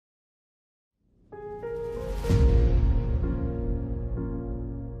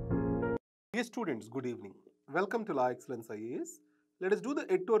Dear students, good evening. Welcome to Excellence IAS. Let us do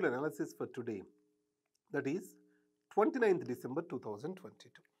the editorial analysis for today, that is 29th December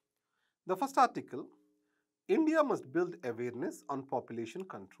 2022. The first article, India must build awareness on population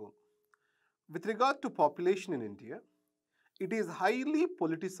control. With regard to population in India, it is highly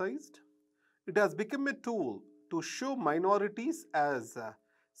politicized. It has become a tool to show minorities as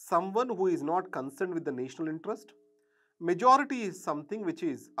someone who is not concerned with the national interest. Majority is something which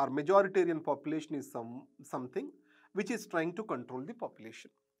is, or majoritarian population is something which is trying to control the population.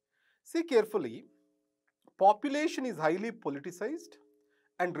 See carefully, population is highly politicized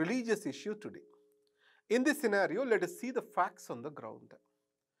and religious issue today. In this scenario, let us see the facts on the ground.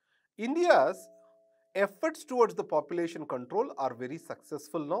 India's efforts towards the population control are very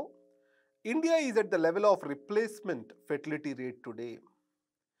successful now. India is at the level of replacement fertility rate today.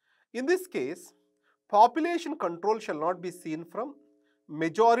 In this case, population control shall not be seen from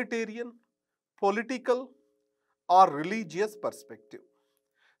majoritarian, political or religious perspective.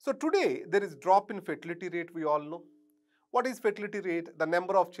 So today there is drop in fertility rate, we all know. What is fertility rate? The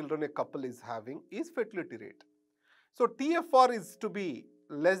number of children a couple is having is fertility rate. So TFR is to be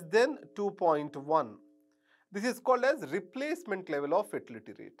less than 2.1. This is called as replacement level of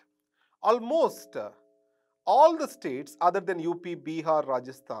fertility rate. Almost all the states other than UP, Bihar,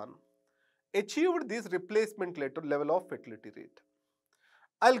 Rajasthan achieved this replacement level of fertility rate.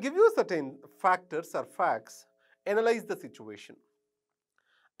 I'll give you certain factors or facts, analyze the situation.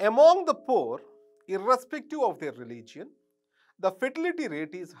 Among the poor, irrespective of their religion, the fertility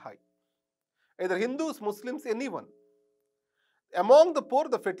rate is high. Either Hindus, Muslims, anyone. Among the poor,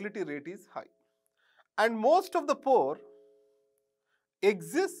 the fertility rate is high. And most of the poor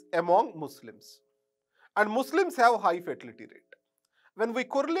exists among Muslims. And Muslims have high fertility rate. When we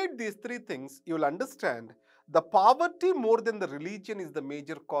correlate these three things, you will understand the poverty more than the religion is the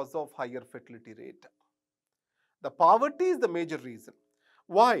major cause of higher fertility rate. The poverty is the major reason.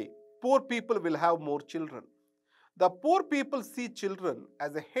 Why? Poor people will have more children. The poor people see children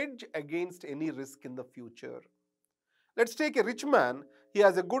as a hedge against any risk in the future. Let's take a rich man. He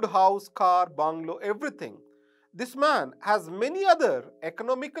has a good house, car, bungalow, everything. This man has many other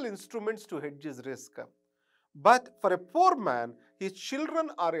economical instruments to hedge his risk. But for a poor man, his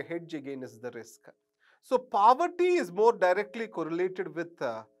children are a hedge against the risk. So poverty is more directly correlated with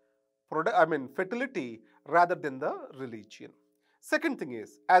fertility rather than the religion. Second thing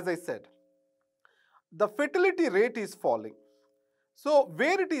is, as I said, the fertility rate is falling. So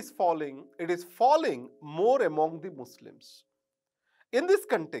where it is falling more among the Muslims. In this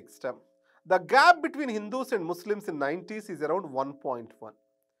context, the gap between Hindus and Muslims in 90s is around 1.1.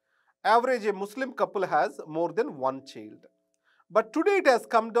 Average, a Muslim couple has more than one child. But today it has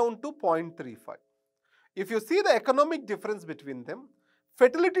come down to 0.35. If you see the economic difference between them,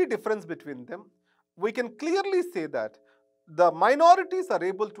 fertility difference between them, we can clearly say that the minorities are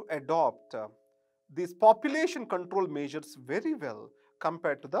able to adopt these population control measures very well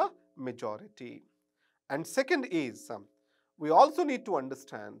compared to the majority. And second is, we also need to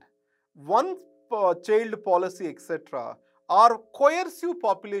understand one child policy, etc., or coercive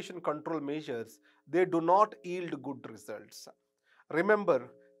population control measures, they do not yield good results.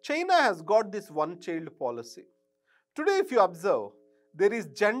 Remember, China has got this one-child policy. Today, if you observe, there is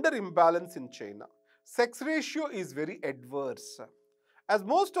gender imbalance in China. Sex ratio is very adverse. As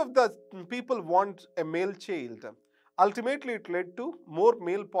most of the people want a male child, ultimately it led to more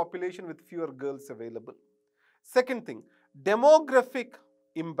male population with fewer girls available. Second thing, demographic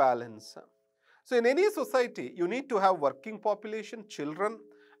imbalance. So in any society, you need to have working population, children,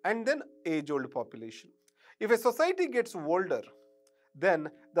 and then age-old population. If a society gets older, then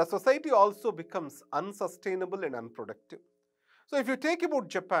the society also becomes unsustainable and unproductive. So if you take about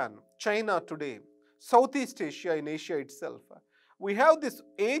Japan, China today, Southeast Asia, in Asia itself, we have this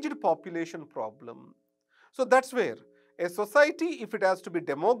aged population problem. So that's where a society, if it has to be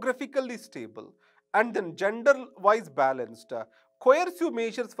demographically stable and then gender-wise balanced, coercive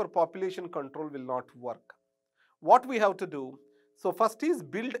measures for population control will not work. What we have to do? So first is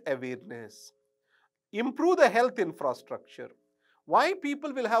build awareness. Improve the health infrastructure. Why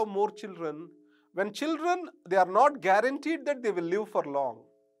people will have more children? When children, they are not guaranteed that they will live for long.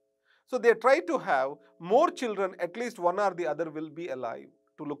 So they try to have more children, at least one or the other will be alive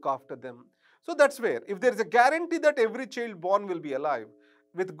to look after them. So that's where, if there is a guarantee that every child born will be alive,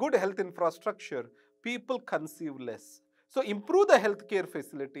 with good health infrastructure, people conceive less. So improve the healthcare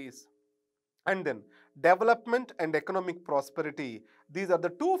facilities, and then development and economic prosperity. These are the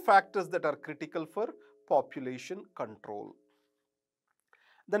two factors that are critical for population control.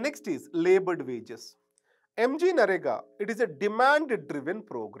 The next is labored wages. MG Narega, it is a demand-driven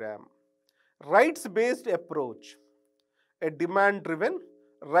program. rights-based approach, a demand-driven,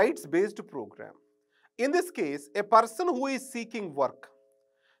 rights-based program. In this case, a person who is seeking work,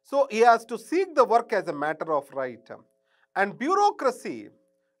 so he has to seek the work as a matter of right. And bureaucracy,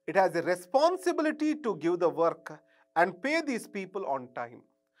 it has a responsibility to give the work and pay these people on time.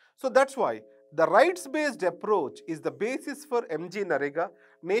 So that's why the rights-based approach is the basis for MG Narega,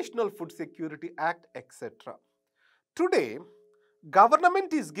 National Food Security Act, etc. Today,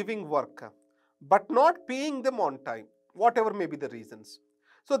 government is giving work but not paying them on time, whatever may be the reasons.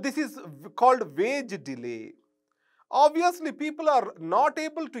 So this is called wage delay. Obviously, people are not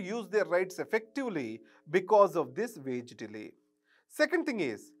able to use their rights effectively because of this wage delay. Second thing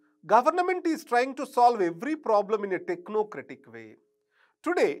is, government is trying to solve every problem in a technocratic way.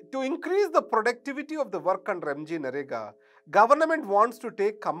 Today, to increase the productivity of the work under MG Narega, government wants to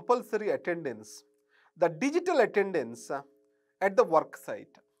take compulsory attendance, the digital attendance at the work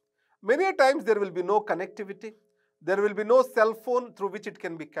site. Many times there will be no connectivity, there will be no cell phone through which it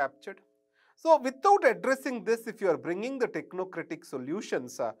can be captured. So without addressing this, if you are bringing the technocratic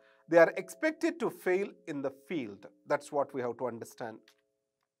solutions, they are expected to fail in the field. That's what we have to understand.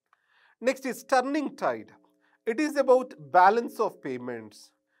 Next is turning tide. It is about balance of payments,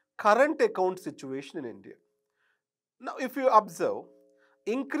 current account situation in India. Now, if you observe,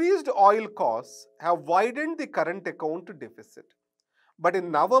 increased oil costs have widened the current account deficit. But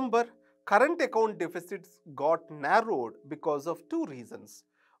in November, current account deficits got narrowed because of two reasons.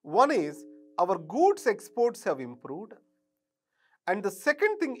 One is our goods exports have improved. And the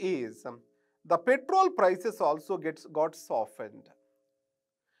second thing is the petrol prices also got softened.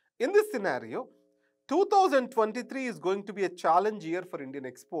 In this scenario, 2023 is going to be a challenge year for Indian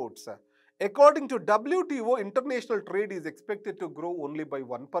exports. According to WTO, international trade is expected to grow only by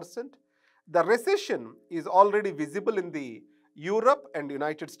 1%. The recession is already visible in the Europe and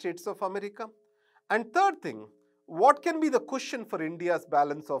United States of America. And third thing, what can be the cushion for India's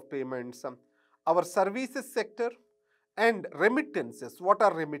balance of payments? Our services sector and remittances. What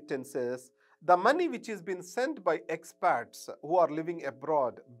are remittances? The money which is being sent by expats who are living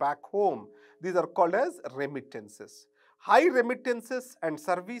abroad, back home, these are called as remittances. High remittances and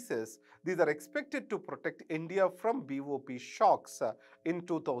services, these are expected to protect India from BOP shocks in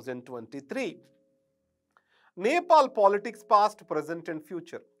 2023. Nepal politics, past, present and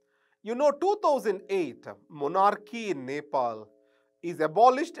future. You know, 2008, monarchy in Nepal is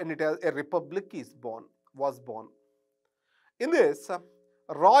abolished and a republic was born. In this,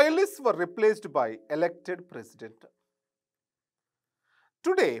 royalists were replaced by elected president.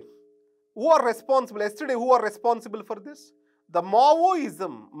 Today, who are responsible? Yesterday, who are responsible for this? The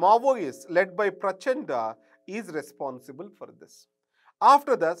Maoists led by Prachanda is responsible for this.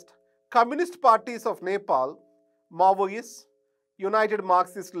 After that, communist parties of Nepal, Maoists, United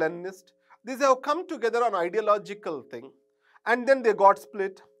Marxist Leninists, these have come together on ideological thing and then they got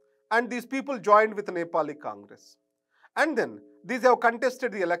split and these people joined with Nepali Congress. And then these have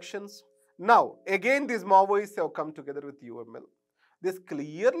contested the elections. Now, again these Maoists have come together with UML. This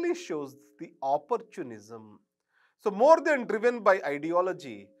clearly shows the opportunism. So more than driven by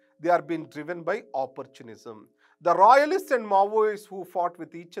ideology, they are being driven by opportunism. The royalists and Maoists who fought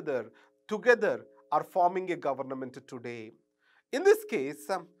with each other together are forming a government today. In this case,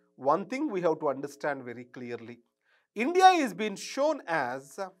 one thing we have to understand very clearly. India is being shown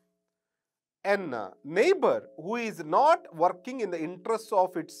as a neighbor who is not working in the interests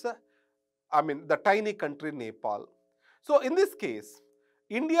of its, the tiny country Nepal. So in this case,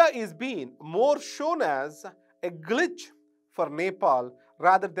 India is being more shown as a glitch for Nepal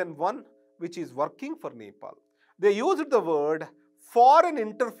rather than one which is working for Nepal. They used the word foreign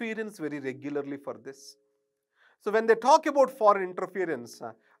interference very regularly for this. So when they talk about foreign interference,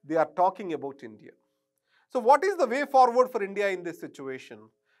 they are talking about India. So what is the way forward for India in this situation?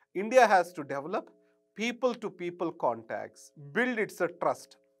 India has to develop people-to-people contacts, build its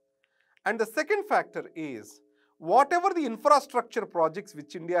trust. And the second factor is, whatever the infrastructure projects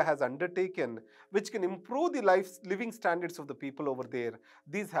which India has undertaken, which can improve the living standards of the people over there,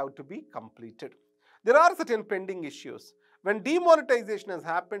 these have to be completed. There are certain pending issues. When demonetization has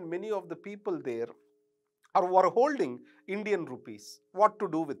happened, many of the people there were holding Indian rupees. What to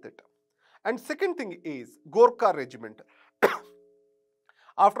do with it? And second thing is Gorkha regiment.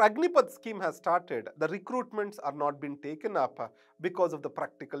 After Agnipath scheme has started, the recruitments are not being taken up because of the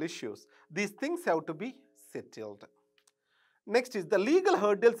practical issues. These things have to be settled. Next is the legal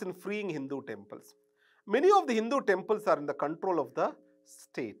hurdles in freeing Hindu temples. Many of the Hindu temples are in the control of the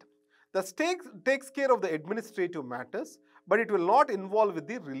state. The state takes care of the administrative matters, but it will not involve with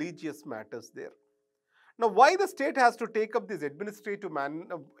the religious matters there. Now, why the state has to take up these administrative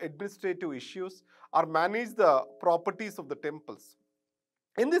issues or manage the properties of the temples?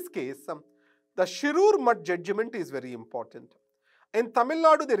 In this case, the Shirur Mutt judgment is very important. In Tamil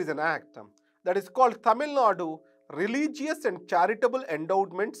Nadu, there is an act that is called Tamil Nadu Religious and Charitable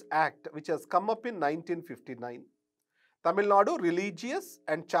Endowments Act, which has come up in 1959. Tamil Nadu Religious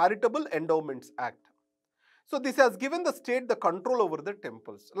and Charitable Endowments Act. So this has given the state the control over the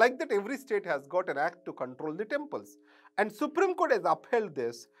temples. Like that, every state has got an act to control the temples. And Supreme Court has upheld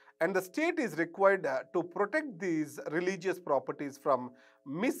this, and the state is required to protect these religious properties from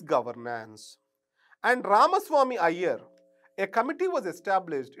misgovernance. And Ramaswamy Iyer, a committee was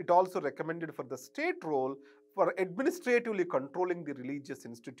established. It also recommended for the state role for administratively controlling the religious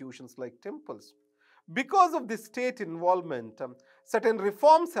institutions like temples. Because of this state involvement, certain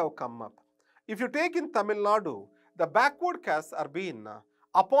reforms have come up. If you take in Tamil Nadu, the backward castes are being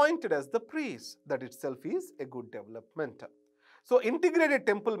appointed as the priests. That itself is a good development. So integrated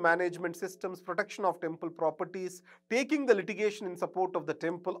temple management systems, protection of temple properties, taking the litigation in support of the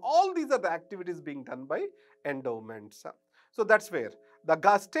temple, all these are the activities being done by endowments. So that's where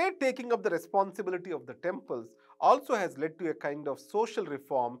the state taking up the responsibility of the temples also has led to a kind of social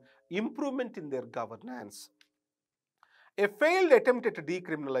reform, improvement in their governance. A failed attempt at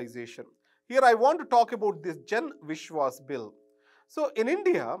decriminalisation. Here I want to talk about this Jan Vishwas bill. So in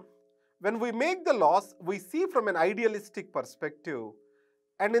India, when we make the laws, we see from an idealistic perspective,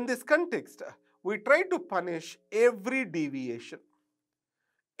 and in this context, we try to punish every deviation.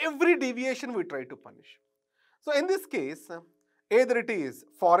 Every deviation we try to punish. So in this case, either it is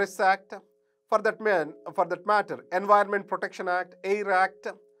Forest Act, for that matter, Environment Protection Act, Air Act,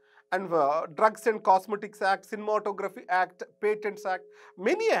 and Drugs and Cosmetics Act, Cinematography Act, Patents Act,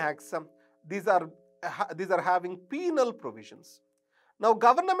 many acts, these are having penal provisions. Now,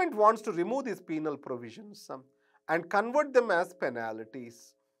 government wants to remove these penal provisions and convert them as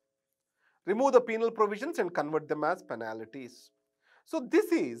penalties. Remove the penal provisions and convert them as penalties. So,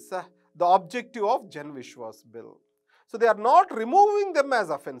 this is the objective of Jan Vishwas bill. So, they are not removing them as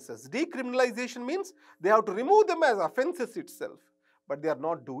offences. Decriminalisation means they have to remove them as offences itself. But they are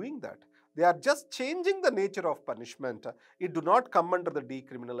not doing that. They are just changing the nature of punishment. It do not come under the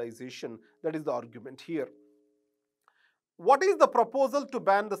decriminalisation. That is the argument here. What is the proposal to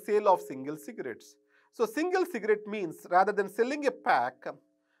ban the sale of single cigarettes? So single cigarette means rather than selling a pack,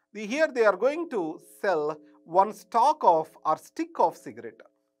 here they are going to sell one stalk of or stick of cigarette.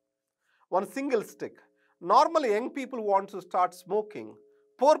 One single stick. Normally young people want to start smoking.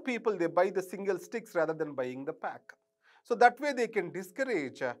 Poor people, they buy the single sticks rather than buying the pack. So that way they can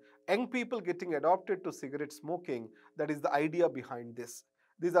discourage young people getting adopted to cigarette smoking. That is the idea behind this.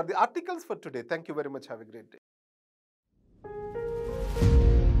 These are the articles for today. Thank you very much. Have a great day.